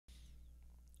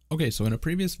Okay, so in a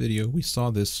previous video, we saw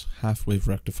this half-wave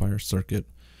rectifier circuit,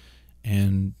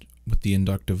 and with the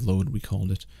inductive load, we called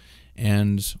it.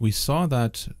 And we saw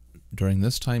that during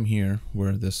this time here,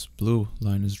 where this blue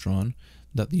line is drawn,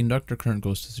 that the inductor current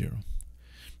goes to 0.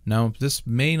 Now, this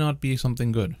may not be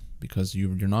something good, because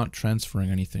you're not transferring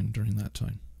anything during that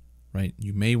time, right?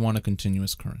 You may want a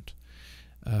continuous current.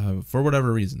 For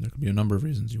whatever reason, there could be a number of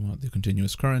reasons you want the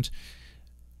continuous current.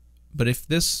 But if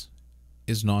this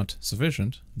is not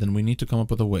sufficient, then we need to come up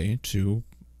with a way to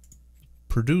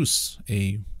produce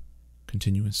a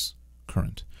continuous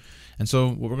current. And so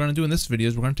what we're going to do in this video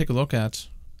is we're going to take a look at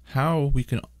how we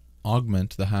can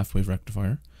augment the half-wave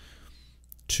rectifier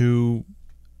to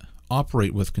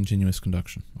operate with continuous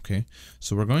conduction. Okay,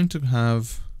 so we're going to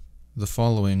have the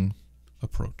following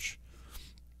approach.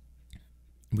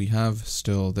 We have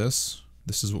still this.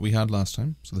 This is what we had last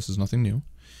time, so this is nothing new.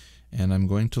 And I'm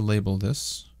going to label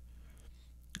this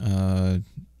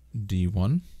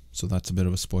D1, so that's a bit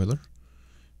of a spoiler.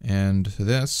 And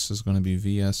this is going to be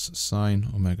Vs sine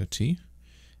omega t.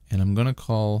 And I'm going to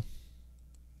call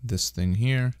this thing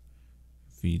here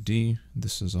Vd.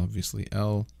 This is obviously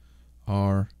L,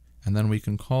 R, and then we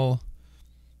can call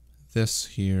this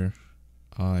here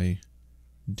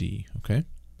ID, okay?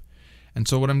 And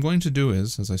so what I'm going to do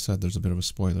is, as I said, there's a bit of a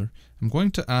spoiler, I'm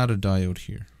going to add a diode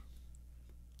here,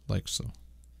 like so.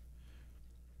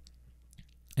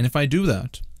 And if I do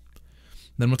that,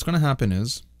 then what's going to happen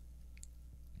is,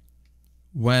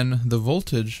 when the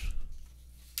voltage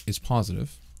is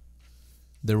positive,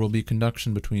 there will be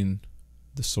conduction between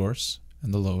the source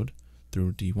and the load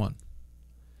through D1.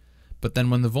 But then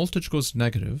when the voltage goes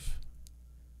negative,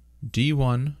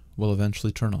 D1 will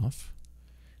eventually turn off.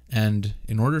 And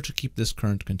in order to keep this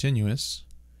current continuous,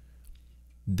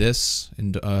 this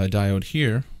diode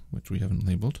here, which we haven't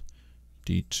labeled,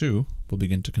 D2, will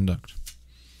begin to conduct.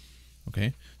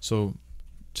 Okay, so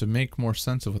to make more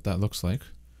sense of what that looks like,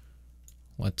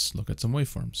 let's look at some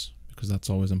waveforms, because that's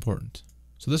always important.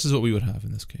 So this is what we would have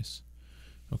in this case.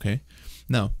 Okay,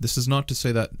 now this is not to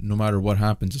say that no matter what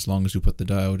happens, as long as you put the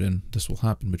diode in, this will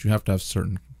happen, but you have to have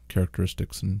certain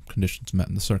characteristics and conditions met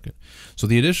in the circuit. So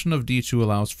the addition of D2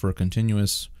 allows for a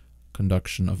continuous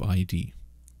conduction of ID,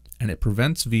 and it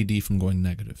prevents VD from going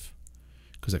negative,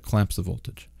 because it clamps the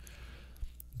voltage.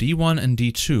 D1 and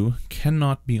D2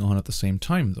 cannot be on at the same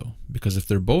time though, because if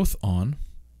they're both on,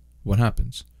 what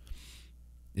happens?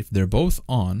 If they're both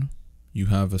on, you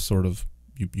have a sort of,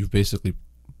 you've basically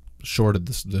shorted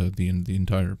this, the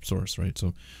entire source, right?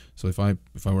 So if I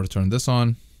were to turn this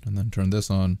on and then turn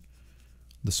this on,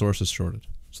 the source is shorted,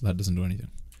 so that doesn't do anything.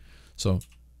 So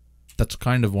that's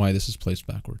kind of why this is placed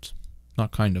backwards.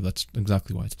 Not kind of, that's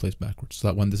exactly why it's placed backwards. So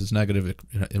that when this is negative,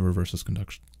 it reverses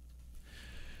conduction.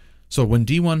 So when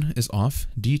D1 is off,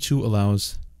 D2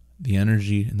 allows the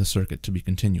energy in the circuit to be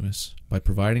continuous by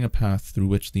providing a path through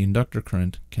which the inductor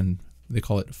current can, they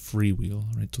call it freewheel,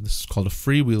 right? So this is called a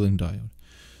freewheeling diode.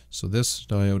 So this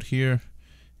diode here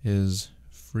is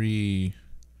freewheeling,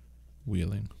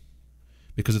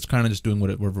 because it's kind of just doing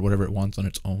whatever it wants on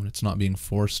its own. It's not being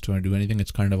forced to do anything.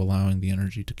 It's kind of allowing the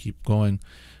energy to keep going.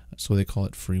 So they call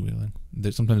it freewheeling.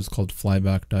 Sometimes it's called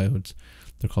flyback diodes.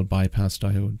 They're called bypass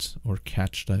diodes or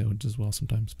catch diodes as well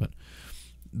sometimes, but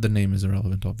the name is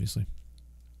irrelevant, obviously.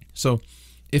 So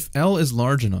if L is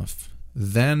large enough,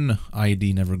 then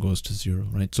ID never goes to 0,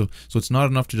 right? So it's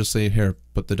not enough to just say, here,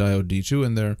 put the diode D2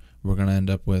 in there. We're going to end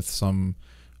up with some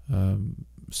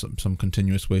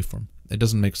continuous waveform. It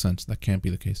doesn't make sense. That can't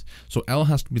be the case. So L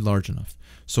has to be large enough.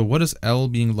 So what does L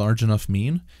being large enough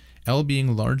mean? L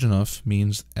being large enough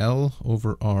means L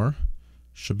over R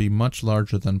should be much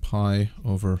larger than pi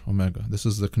over omega. This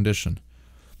is the condition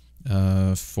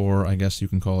for, I guess you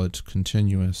can call it,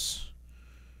 continuous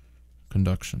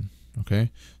conduction.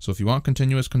 Okay, so if you want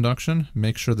continuous conduction,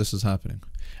 make sure this is happening.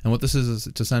 And what this is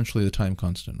it's essentially the time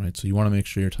constant, right? So you want to make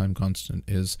sure your time constant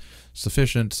is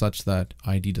sufficient such that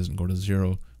ID doesn't go to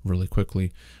 0 really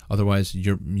quickly. Otherwise,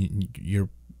 the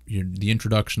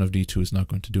introduction of D2 is not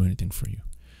going to do anything for you.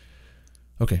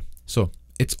 Okay, so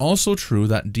it's also true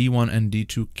that D1 and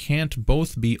D2 can't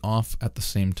both be off at the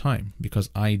same time, because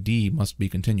ID must be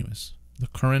continuous. The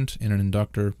current in an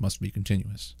inductor must be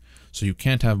continuous. So you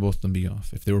can't have both of them be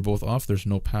off. If they were both off, there's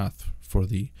no path for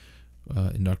the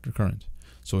inductor current.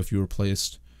 So if you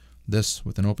replaced this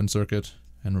with an open circuit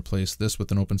and replace this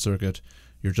with an open circuit,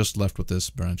 you're just left with this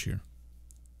branch here.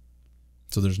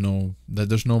 So there's no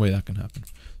way that can happen.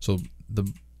 So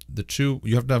the two,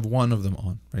 you have to have one of them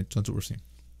on, right? So that's what we're seeing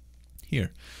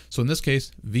here. So in this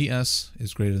case, Vs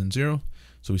is greater than 0,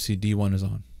 so we see D1 is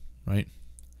on, right?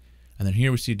 And then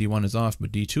here we see D1 is off,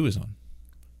 but D2 is on.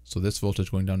 So this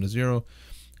voltage going down to 0,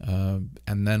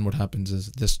 And then what happens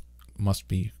is this must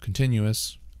be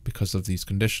continuous because of these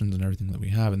conditions and everything that we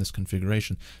have in this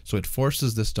configuration. So it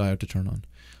forces this diode to turn on.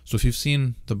 So if you've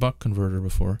seen the buck converter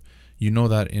before, you know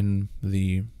that in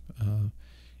the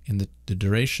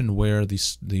duration where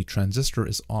the transistor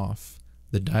is off,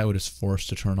 the diode is forced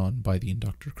to turn on by the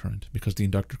inductor current because the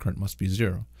inductor current must be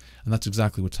 0. And that's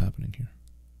exactly what's happening here.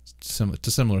 It's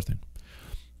a similar thing,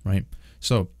 right?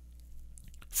 So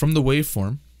from the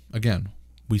waveform, again,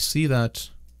 we see that,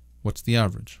 what's the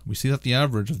average? We see that the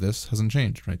average of this hasn't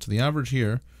changed, right? So the average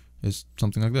here is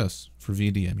something like this, for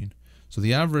VD, I mean. So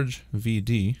the average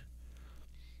VD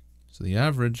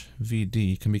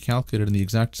can be calculated in the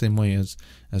exact same way as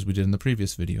we did in the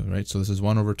previous video, right? So this is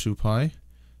 1 over 2 pi,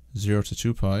 0 to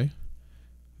 2 pi,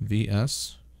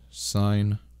 Vs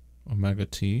sine omega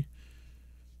t,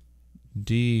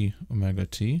 d omega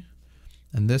t,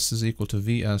 and this is equal to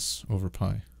Vs over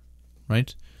pi,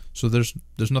 right? So there's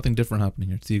nothing different happening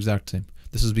here. It's the exact same.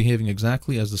 This is behaving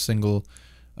exactly as the single,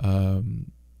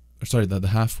 the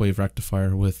half wave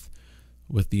rectifier with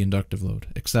the inductive load,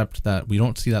 except that we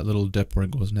don't see that little dip where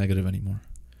it goes negative anymore,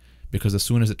 because as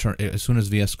soon as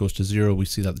Vs goes to 0, we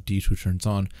see that the D2 turns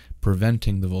on,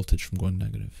 preventing the voltage from going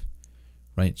negative,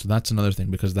 right? So that's another thing,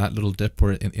 because that little dip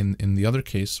where in the other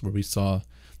case where we saw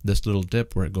this little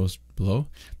dip where it goes below,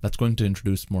 that's going to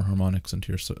introduce more harmonics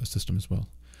into your system as well.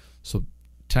 So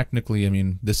technically, I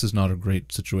mean, this is not a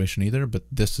great situation either, but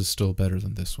this is still better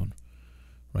than this one,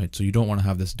 right? So you don't want to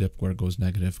have this dip where it goes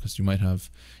negative, because you might have,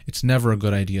 it's never a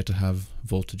good idea to have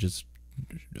voltages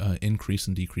increase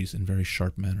and decrease in very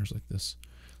sharp manners like this.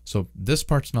 So this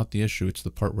part's not the issue, it's the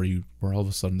part where all of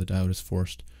a sudden the diode is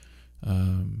forced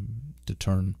to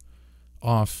turn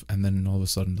off, and then all of a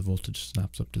sudden the voltage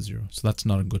snaps up to 0. So that's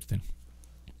not a good thing.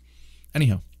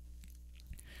 Anyhow,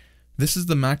 this is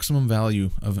the maximum value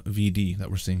of VD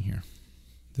that we're seeing here.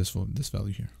 This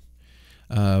value here.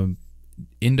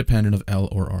 Independent of L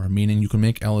or R, meaning you can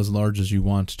make L as large as you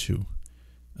want to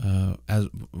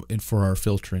for our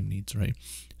filtering needs, right?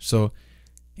 So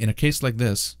in a case like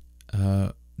this,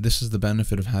 this is the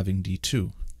benefit of having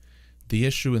D2. The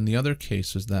issue in the other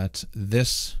case is that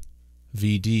this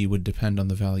VD would depend on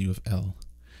the value of L,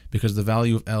 because the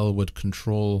value of L would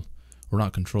control, or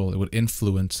not control, it would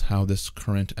influence how this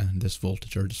current and this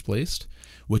voltage are displaced,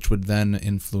 which would then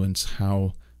influence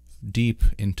how deep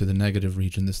into the negative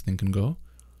region this thing can go,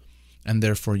 and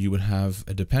therefore you would have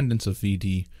a dependence of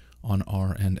VD on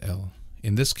R and L.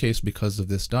 In this case, because of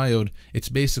this diode, it's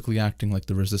basically acting like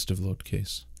the resistive load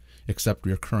case, except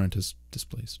your current is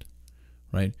displaced,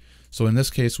 right? So in this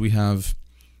case, we have,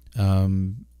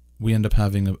 we end up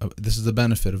having, this is the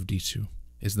benefit of D2,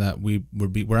 is that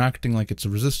we're acting like it's a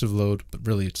resistive load, but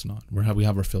really it's not. We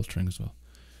have our filtering as well.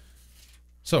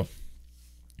 So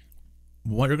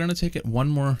we're going to take it one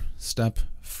more step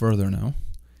further now,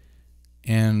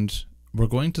 and we're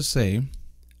going to say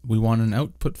we want an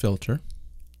output filter.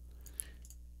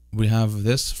 We have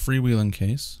this freewheeling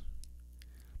case,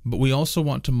 but we also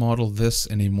want to model this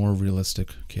in a more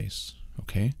realistic case.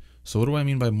 Okay, so what do I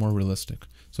mean by more realistic?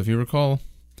 So if you recall,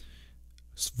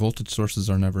 voltage sources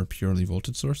are never purely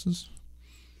voltage sources.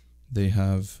 They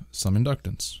have some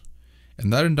inductance,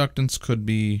 and that inductance could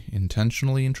be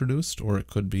intentionally introduced, or it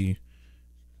could be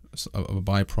a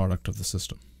byproduct of the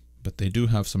system, but they do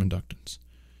have some inductance.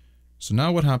 So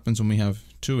now what happens when we have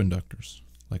two inductors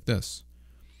like this?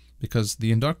 Because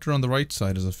the inductor on the right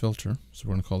side is a filter, so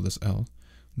we're going to call this L.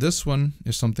 This one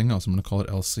is something else. I'm going to call it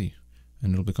LC,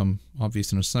 and it'll become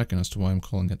obvious in a second as to why I'm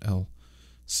calling it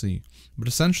LC. But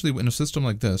essentially, in a system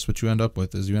like this, what you end up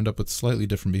with is you end up with slightly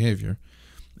different behavior,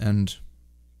 and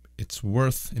it's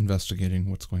worth investigating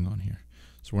what's going on here.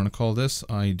 So we're going to call this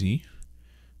ID.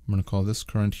 I'm going to call this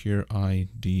current here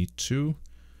ID2.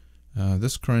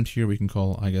 This current here we can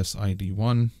call, I guess,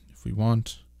 ID1 if we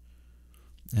want.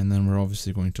 And then we're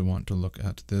obviously going to want to look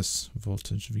at this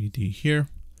voltage VD here.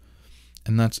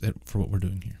 And that's it for what we're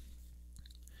doing here.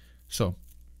 So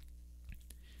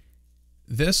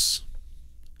this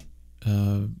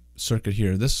circuit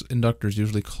here, this inductor is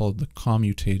usually called the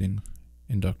commutating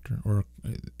inductor, or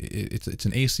it's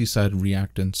an AC side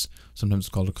reactance. Sometimes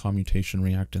it's called a commutation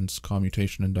reactance,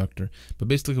 commutation inductor. But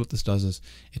basically what this does is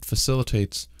it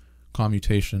facilitates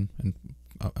commutation, and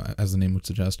as the name would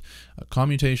suggest,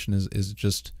 commutation is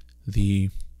just the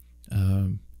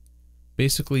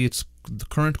basically it's the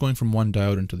current going from one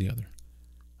diode into the other.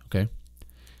 Okay,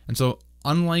 and so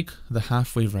unlike the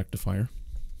half wave rectifier,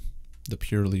 the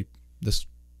purely this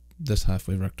half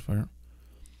wave rectifier,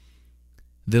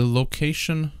 the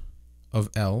location of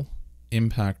L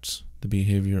impacts the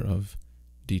behavior of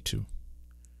D2.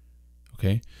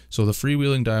 Okay, so the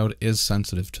freewheeling diode is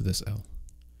sensitive to this L.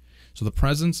 So the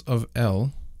presence of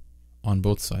L on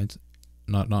both sides,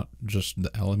 not just the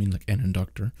L, I mean like an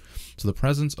inductor. So the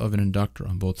presence of an inductor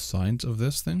on both sides of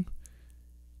this thing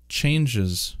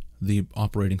changes the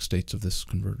operating states of this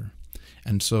converter.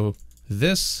 And so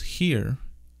this here,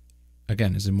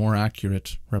 again, is a more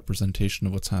accurate representation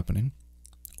of what's happening.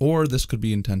 Or this could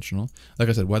be intentional. Like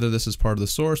I said, whether this is part of the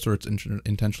source or it's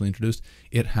intentionally introduced,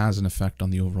 it has an effect on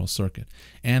the overall circuit.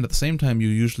 And at the same time, you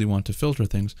usually want to filter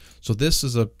things. So this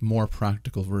is a more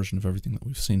practical version of everything that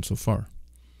we've seen so far.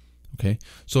 Okay,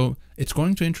 so it's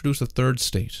going to introduce a third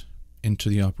state into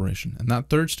the operation. And that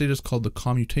third state is called the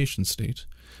commutation state,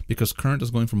 because current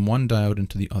is going from one diode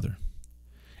into the other.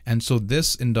 And so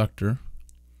this inductor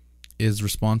is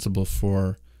responsible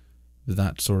for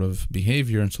that sort of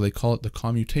behavior, and so they call it the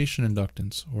commutation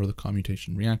inductance or the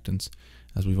commutation reactance,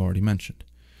 as we've already mentioned.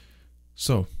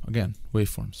 So again,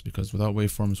 waveforms, because without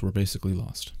waveforms we're basically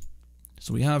lost.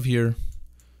 So we have here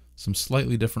some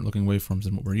slightly different looking waveforms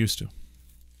than what we're used to.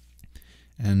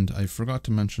 And I forgot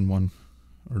to mention one,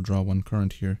 or draw one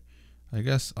current here. I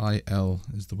guess IL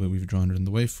is the way we've drawn it in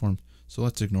the waveform, so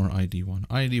let's ignore ID1.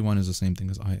 ID1 is the same thing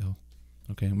as IL.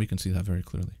 Okay, and we can see that very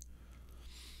clearly.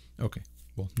 Okay.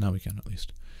 Well, now we can at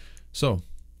least. So,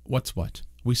 what's what?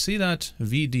 We see that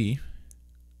VD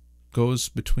goes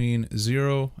between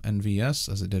 0 and VS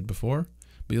as it did before,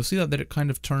 but you'll see that it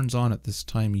kind of turns on at this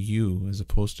time U as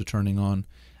opposed to turning on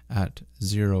at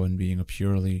 0 and being a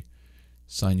purely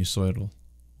sinusoidal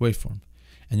waveform.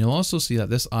 And you'll also see that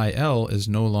this IL is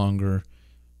no longer,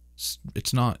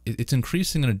 it's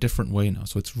increasing in a different way now.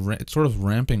 So it's sort of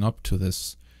ramping up to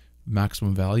this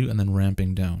maximum value and then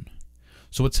ramping down.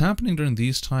 So what's happening during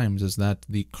these times is that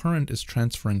the current is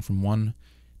transferring from one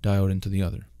diode into the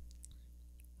other,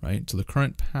 right? So the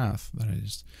current path, that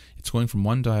is, it's going from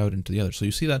one diode into the other. So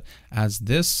you see that as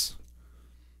this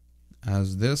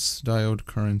diode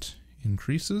current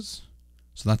increases,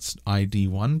 so that's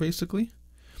ID1 basically,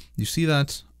 you see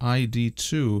that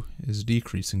ID2 is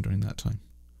decreasing during that time.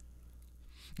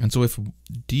 And so if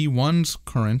D1's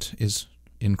current is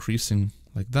increasing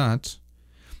like that,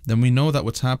 then we know that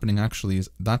what's happening actually is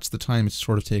that's the time it's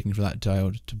sort of taking for that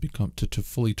diode to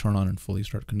fully turn on and fully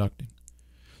start conducting.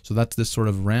 So that's this sort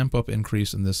of ramp up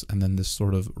increase in this, and then this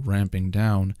sort of ramping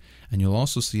down. And you'll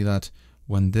also see that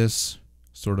when this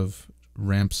sort of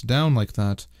ramps down like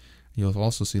that, you'll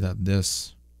also see that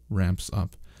this ramps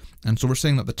up. And so we're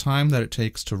saying that the time that it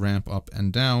takes to ramp up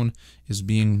and down is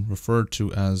being referred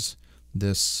to as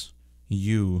this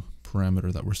U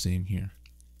parameter that we're seeing here.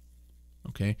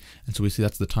 Okay, and so we see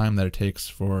that's the time that it takes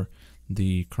for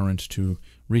the current to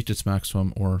reach its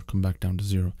maximum or come back down to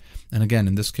 0. And again,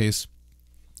 in this case,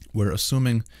 we're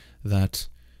assuming that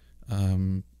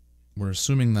L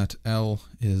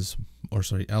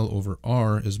over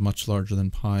R is much larger than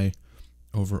pi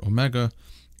over omega,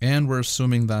 and we're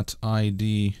assuming that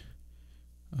ID,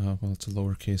 well, it's a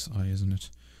lowercase I, isn't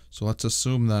it? So let's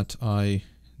assume that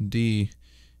ID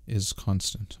is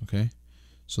constant. Okay.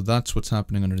 So that's what's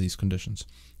happening under these conditions,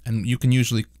 and you can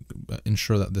usually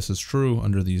ensure that this is true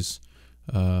under these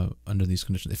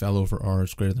conditions. If L over R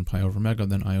is greater than pi over omega,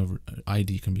 then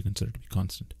ID can be considered to be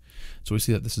constant. So we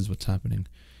see that this is what's happening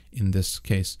in this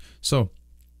case. So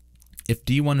if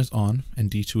D1 is on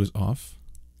and D2 is off,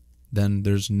 then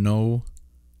there's no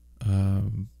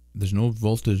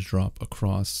voltage drop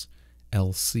across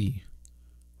LC,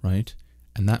 right?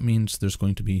 And that means there's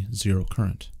going to be 0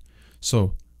 current.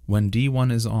 So when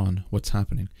D1 is on, what's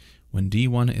happening? When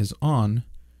D1 is on,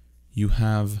 you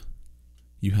have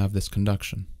this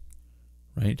conduction,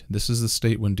 right? This is the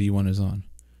state when D1 is on,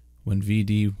 when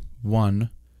VD1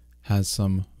 has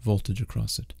some voltage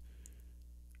across it,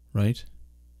 right?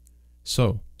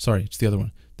 So, sorry, it's the other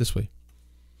one, this way.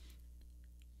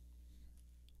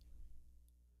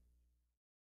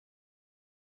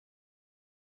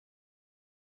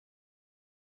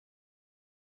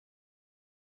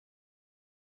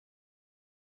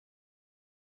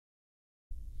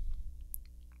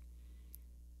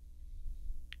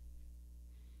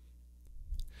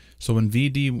 So when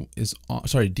VD is on,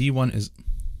 sorry, D1 is,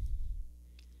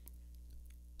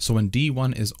 so when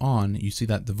D1 is on, you see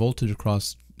that the voltage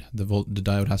across the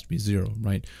diode has to be 0,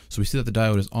 right? So we see that the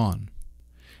diode is on.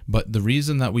 But the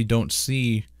reason that we don't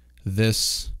see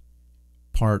this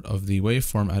part of the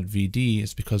waveform at VD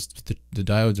is because the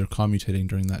diodes are commutating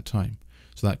during that time.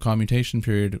 So that commutation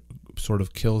period sort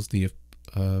of kills the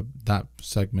that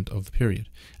segment of the period.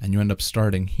 And you end up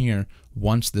starting here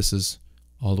once this is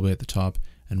all the way at the top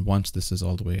and once this is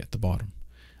all the way at the bottom.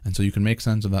 And so you can make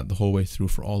sense of that the whole way through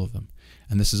for all of them.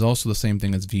 And this is also the same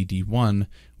thing as VD1,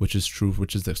 which is true,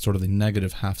 which is the sort of the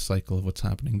negative half cycle of what's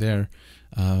happening there.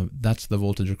 That's the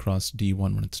voltage across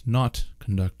D1 when it's not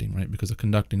conducting, right? Because a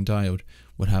conducting diode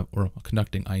would have, or a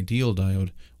conducting ideal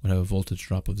diode would have a voltage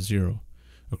drop of 0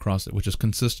 across it, which is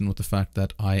consistent with the fact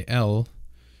that IL,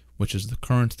 which is the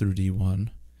current through D1,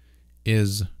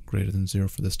 is greater than 0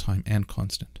 for this time and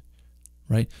constant,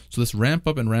 right? So this ramp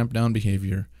up and ramp down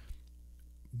behavior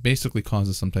basically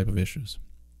causes some type of issues,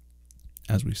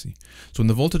 as we see. So when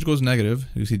the voltage goes negative,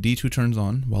 you see D2 turns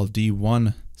on while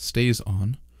D1 stays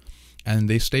on, and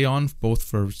they stay on both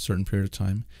for a certain period of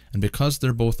time. And because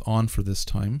they're both on for this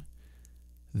time,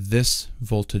 this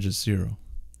voltage is 0.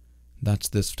 That's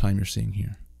this time you're seeing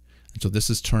here. And so this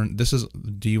is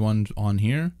D1 on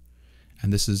here,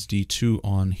 and this is D2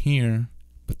 on here,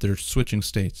 but they're switching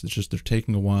states. It's just they're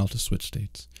taking a while to switch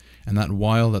states. And that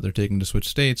while that they're taking to switch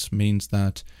states means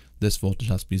that this voltage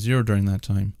has to be 0 during that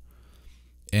time.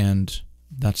 And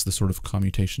that's the sort of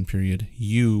commutation period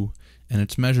U, and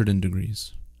it's measured in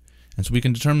degrees. And so we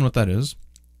can determine what that is.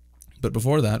 But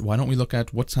before that, why don't we look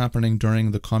at what's happening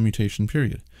during the commutation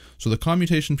period? So the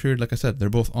commutation period, like I said, they're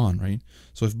both on, right?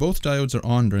 So if both diodes are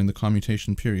on during the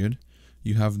commutation period,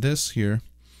 you have this here.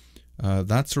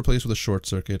 That's replaced with a short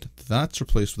circuit. That's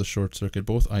replaced with a short circuit,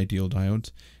 both ideal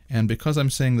diodes. And because I'm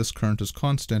saying this current is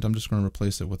constant, I'm just going to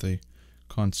replace it with a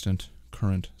constant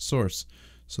current source.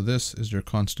 So this is your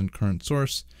constant current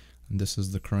source, and this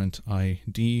is the current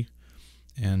ID,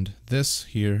 and this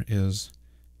here is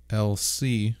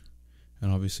LC,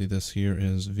 and obviously this here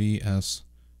is Vs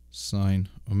sine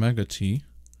omega t,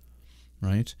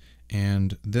 right?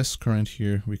 And this current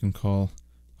here we can call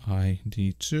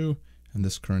ID2, and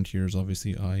this current here is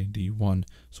obviously ID1.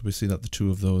 So we see that the two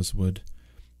of those would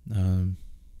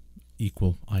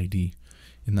equal ID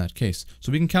in that case.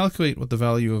 So we can calculate what the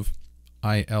value of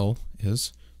IL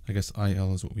is. I guess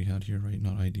IL is what we had here, right?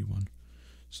 Not ID1.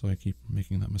 So I keep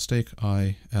making that mistake.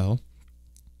 IL.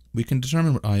 We can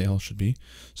determine what IL should be.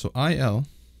 So IL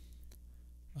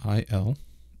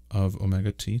of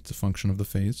omega t, it's a function of the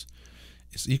phase,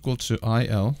 is equal to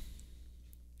IL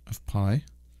of pi,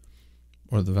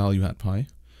 or the value at pi.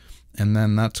 And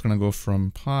then that's going to go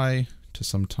from pi to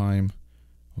some time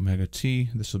omega t.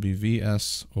 This will be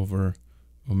Vs over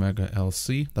omega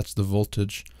LC. That's the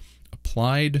voltage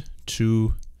applied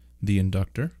to the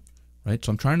inductor, right?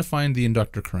 So I'm trying to find the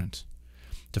inductor current.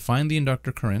 To find the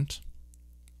inductor current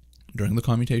during the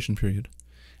commutation period,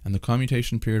 and the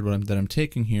commutation period that I'm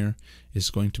taking here is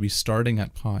going to be starting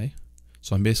at pi.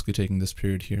 So I'm basically taking this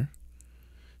period here,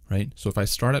 right? So if I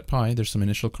start at pi, there's some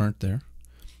initial current there,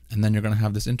 and then you're going to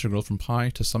have this integral from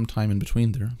pi to some time in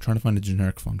between there. I'm trying to find a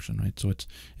generic function, right? So it's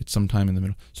some time in the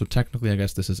middle. So technically, I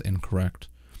guess this is incorrect.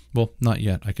 Well, not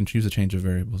yet. I can choose a change of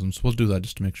variables, and so we'll do that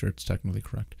just to make sure it's technically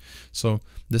correct. So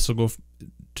this will go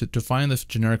to find this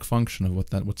generic function of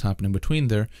what's happening between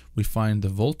there. We find the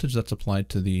voltage that's applied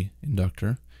to the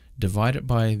inductor, divide it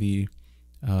by the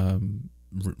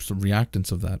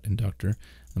reactance of that inductor,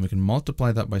 and we can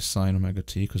multiply that by sine omega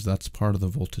t because that's part of the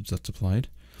voltage that's applied.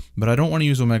 But I don't want to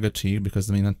use omega t because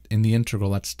I mean in the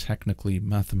integral that's technically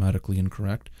mathematically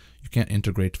incorrect. You can't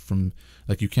integrate from,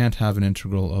 like, you can't have an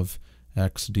integral of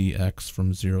x dx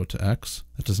from 0 to x.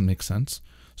 That doesn't make sense.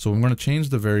 So I'm going to change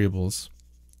the variables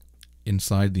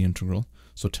inside the integral.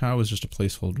 So tau is just a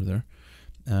placeholder there.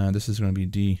 This is going to be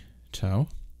d tau.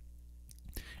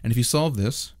 And if you solve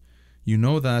this, you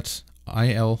know that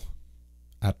IL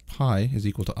at pi is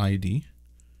equal to ID.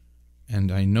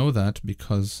 And I know that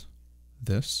because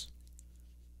this,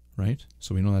 right?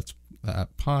 So we know that's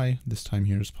at pi, this time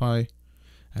here is pi.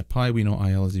 At pi we know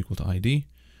IL is equal to ID.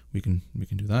 We can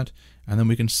do that, and then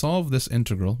we can solve this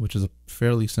integral, which is a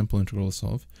fairly simple integral to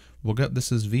solve. We'll get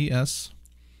this as Vs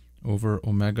over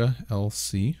omega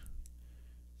LC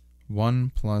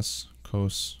 1 plus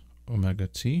cos omega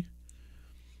t,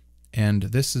 and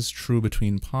this is true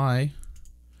between pi.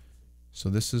 So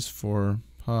this is for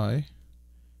pi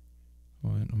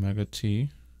and omega t,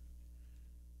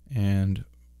 and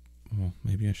well,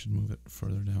 maybe I should move it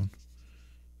further down.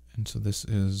 And so this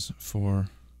is for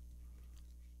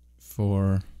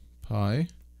pi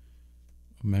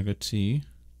omega t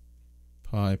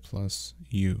pi plus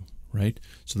u, right?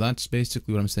 So that's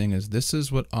basically what I'm saying is this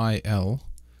is what IL,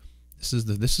 this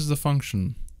is the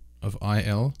function of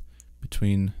IL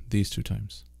between these two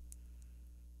times.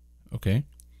 Okay,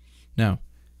 now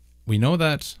we know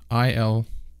that IL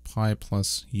pi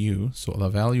plus u, so the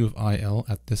value of IL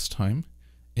at this time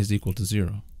is equal to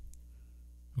 0.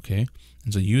 Okay,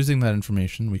 and so using that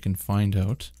information we can find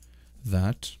out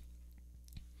that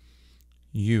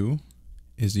u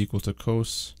is equal to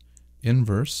cos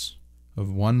inverse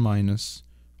of 1 minus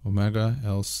omega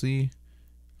LC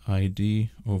ID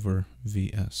over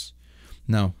Vs.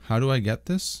 Now, how do I get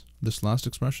this last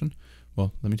expression?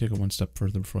 Well, let me take it one step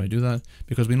further before I do that,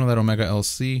 because we know that omega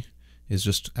LC is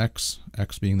just x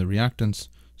being the reactance,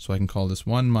 so I can call this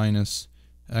 1 minus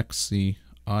XC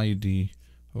ID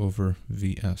over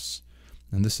Vs.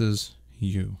 And this is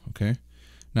U, okay?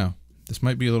 Now, this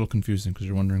might be a little confusing because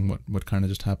you're wondering what kind of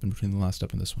just happened between the last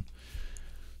step and this one.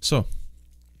 So,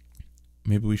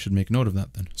 maybe we should make note of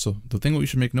that then. So, the thing we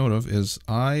should make note of is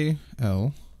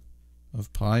IL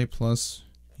of pi plus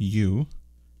U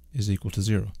is equal to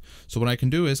 0. So what I can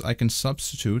do is I can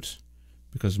substitute,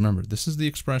 because remember, this is the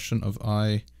expression of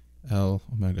IL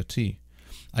omega t.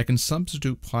 I can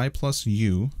substitute pi plus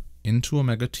U into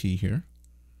omega t here,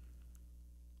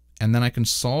 and then I can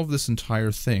solve this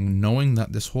entire thing knowing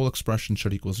that this whole expression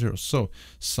should equal 0. So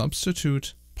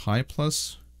substitute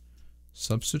this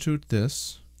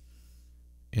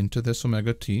into this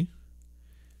omega t,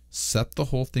 set the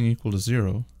whole thing equal to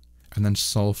 0, and then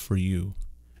solve for U.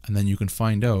 And then you can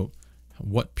find out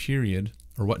what period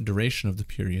or what duration of the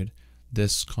period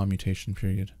this commutation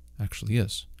period actually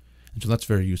is. And so that's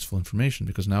very useful information,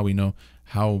 because now we know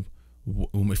how,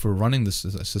 if we're running this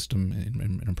as a system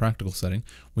in a practical setting,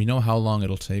 we know how long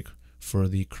it'll take for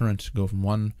the current to go from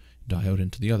one diode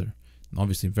into the other. And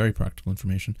obviously very practical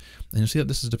information. And you'll see that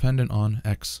this is dependent on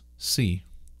XC,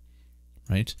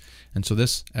 right? And so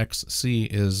this XC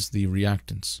is the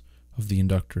reactance of the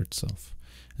inductor itself.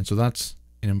 And so that's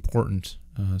an important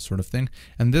sort of thing.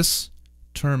 And this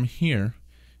term here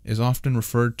is often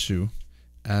referred to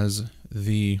as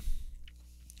the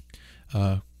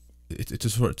it's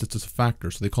a factor,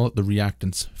 so they call it the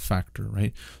reactance factor,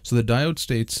 right? So the diode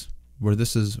states where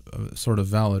this is sort of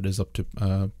valid is up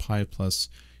to pi plus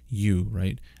U,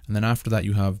 right? And then after that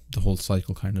you have the whole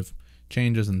cycle kind of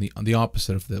changes, and the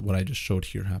opposite of what I just showed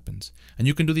here happens. And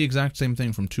you can do the exact same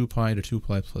thing from 2 pi to 2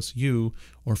 pi plus U,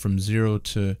 or from 0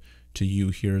 to U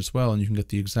here as well, and you can get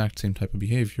the exact same type of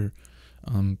behavior.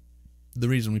 The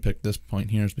reason we picked this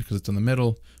point here is because it's in the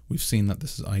middle. We've seen that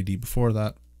this is ID before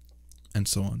that, and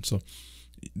so on. So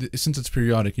since it's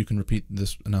periodic, you can repeat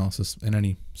this analysis in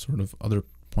any sort of other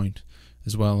point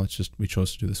as well. It's just we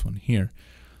chose to do this one here.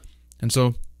 And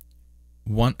so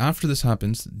after this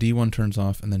happens, D1 turns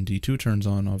off, and then D2 turns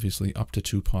on, obviously up to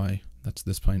 2 pi. That's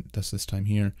this point, that's this time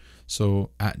here.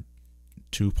 So at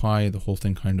 2 pi, the whole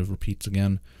thing kind of repeats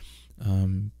again,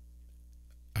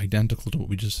 identical to what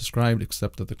we just described,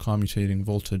 except that the commutating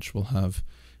voltage will have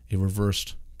a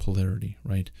reversed polarity,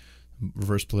 right?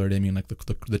 Reverse polarity, I mean like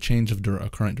the change of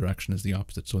current direction is the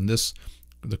opposite. So in this,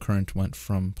 the current went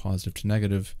from positive to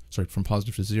negative, from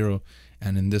positive to 0,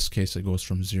 and in this case it goes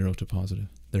from 0 to positive.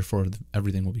 Therefore,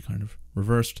 everything will be kind of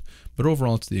reversed, but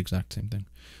overall it's the exact same thing.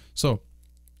 So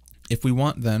if we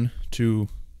want then to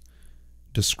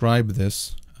describe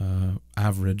this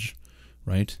average,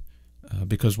 right,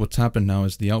 because what's happened now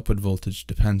is the output voltage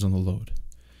depends on the load.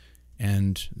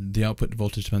 And the output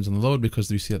voltage depends on the load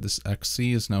because we see that this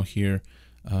XC is now here.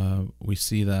 We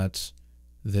see that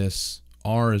this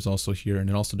R is also here, and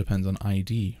it also depends on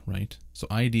ID, right? So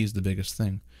ID is the biggest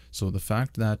thing. So the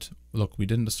fact that, look, we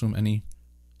didn't assume any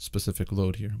specific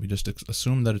load here. We just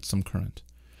assumed that it's some current.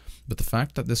 But the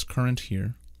fact that this current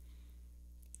here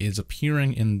is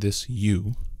appearing in this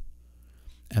U,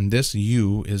 and this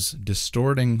U is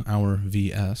distorting our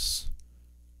Vs,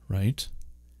 right?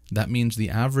 That means the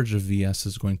average of Vs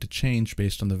is going to change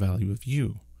based on the value of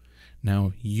U.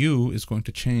 Now, U is going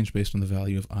to change based on the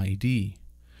value of ID,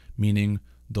 meaning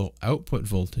the output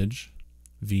voltage,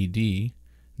 Vd,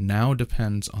 now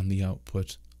depends on the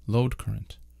output load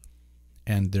current,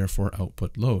 and therefore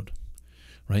output load,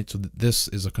 right? So this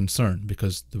is a concern,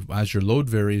 because as your load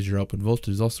varies, your output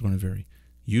voltage is also going to vary.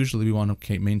 Usually we want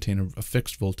to maintain a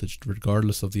fixed voltage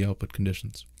regardless of the output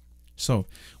conditions. So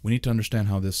we need to understand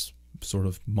how this sort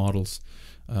of models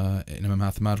in a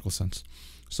mathematical sense.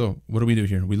 So what do we do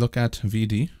here? We look at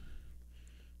Vd.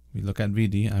 We look at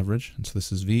Vd average, and so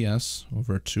this is Vs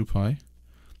over 2 pi.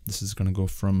 This is going to go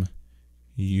from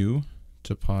U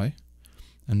to pi.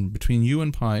 And between U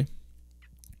and pi,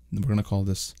 we're going to call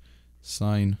this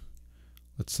sine,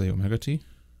 let's say omega t.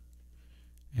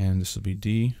 And this will be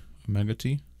d omega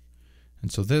t.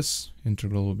 And so this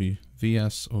integral will be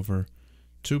Vs over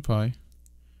 2 pi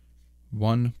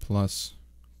 1 plus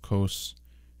cos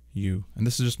U. And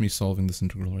this is just me solving this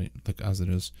integral, right, like as it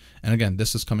is. And again,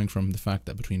 this is coming from the fact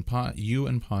that between pi, U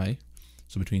and pi,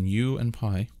 so between U and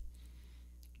pi,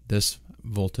 this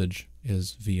voltage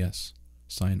is Vs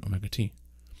sine omega t,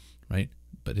 right?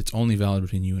 But it's only valid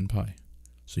between U and pi.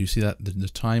 So you see that the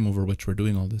time over which we're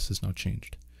doing all this is now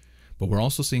changed. But we're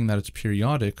also seeing that it's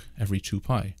periodic every 2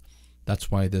 pi.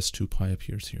 That's why this 2 pi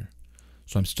appears here.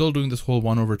 So I'm still doing this whole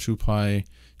 1 over 2 pi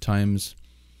times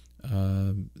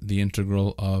the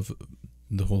integral of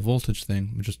the whole voltage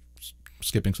thing. I'm just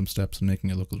skipping some steps and making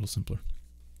it look a little simpler.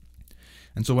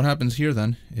 And so what happens here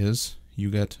then is you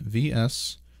get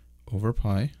Vs over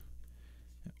pi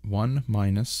 1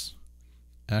 minus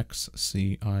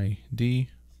XCID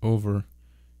over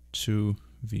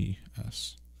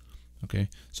 2Vs. Okay,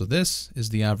 so this is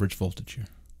the average voltage here,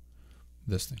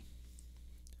 this thing.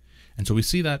 And so we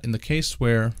see that in the case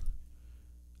where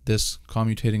this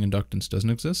commutating inductance doesn't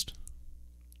exist,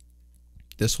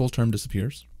 this whole term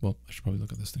disappears. Well, I should probably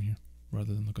look at this thing here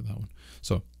rather than look at that one.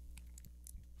 So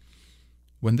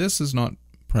when this is not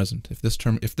present, if this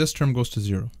term goes to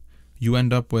 0, you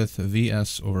end up with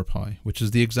Vs over pi, which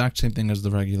is the exact same thing as the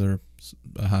regular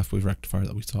half-wave rectifier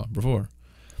that we saw before.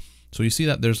 So you see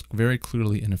that there's very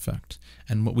clearly an effect.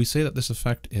 And what we say that this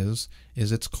effect is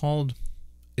it's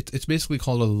basically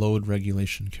called a load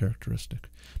regulation characteristic,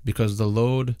 because the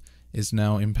load is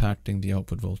now impacting the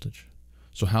output voltage.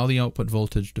 So how the output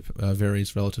voltage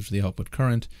varies relative to the output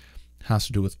current has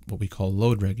to do with what we call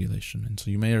load regulation. And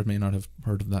so you may or may not have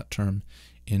heard of that term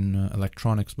in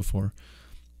electronics before.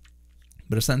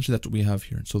 But essentially that's what we have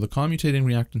here. So the commutating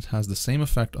reactance has the same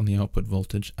effect on the output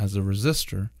voltage as a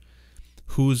resistor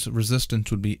whose resistance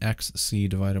would be XC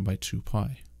divided by 2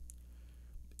 pi.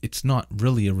 It's not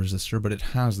really a resistor, but it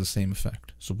has the same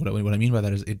effect. So what I mean by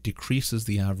that is it decreases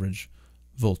the average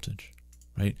voltage,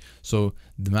 right? So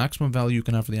the maximum value you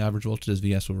can have for the average voltage is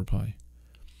Vs over pi.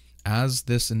 As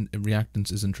this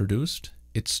reactance is introduced,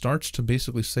 it starts to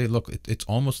basically say, look, it's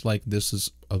almost like this is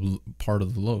a part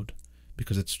of the load,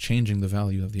 because it's changing the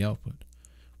value of the output,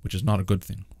 which is not a good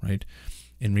thing, right?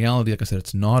 In reality, like I said,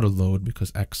 it's not a load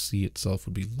because XC itself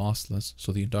would be lossless.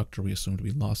 So the inductor we assume to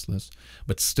be lossless,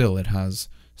 but still it has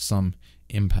some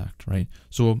impact, right?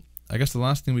 So I guess the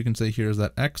last thing we can say here is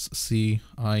that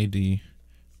XCID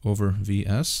over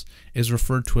Vs is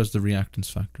referred to as the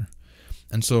reactance factor.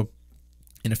 And so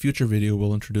in a future video,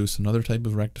 we'll introduce another type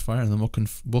of rectifier, and then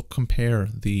we'll compare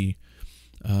the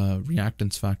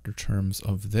reactance factor terms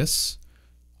of this,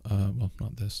 well,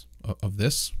 not this, of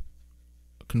this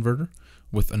converter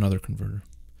with another converter.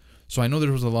 So I know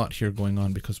there was a lot here going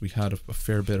on because we had a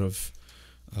fair bit of,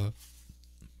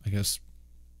 I guess,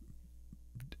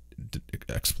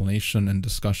 explanation and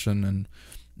discussion, and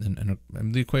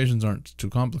the equations aren't too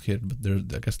complicated,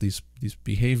 but I guess these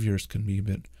behaviors can be a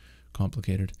bit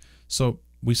complicated. So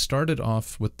we started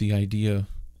off with the idea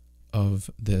of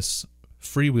this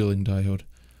freewheeling diode.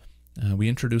 We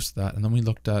introduced that, and then we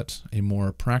looked at a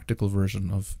more practical version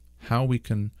of how we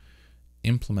can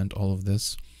implement all of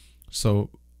this. So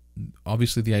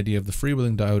obviously the idea of the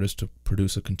freewheeling diode is to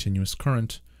produce a continuous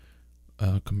current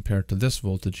compared to this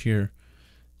voltage here.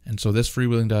 And so this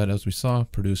freewheeling diode, as we saw,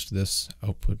 produced this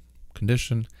output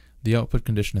condition. The output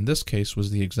condition in this case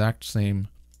was the exact same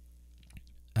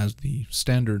as the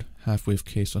standard half-wave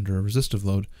case under a resistive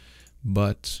load,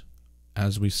 but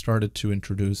as we started to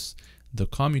introduce the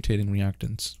commutating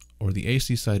reactance, or the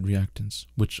AC side reactance,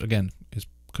 which again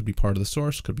could be part of the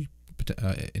source, could be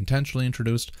intentionally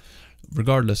introduced.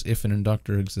 Regardless, if an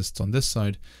inductor exists on this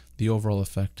side, the overall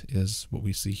effect is what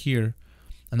we see here.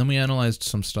 And then we analyzed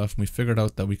some stuff, and we figured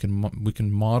out that we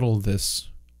can model this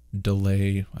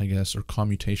delay, I guess, or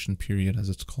commutation period, as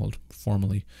it's called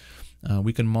formally.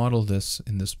 We can model this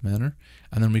in this manner,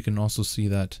 and then we can also see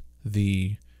that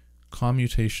the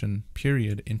commutation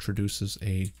period introduces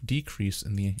a decrease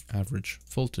in the average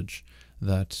voltage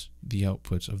that the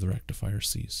output of the rectifier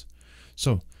sees.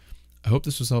 So I hope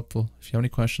this was helpful. If you have any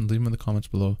questions, leave them in the comments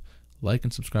below. Like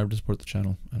and subscribe to support the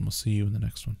channel, and we'll see you in the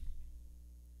next one.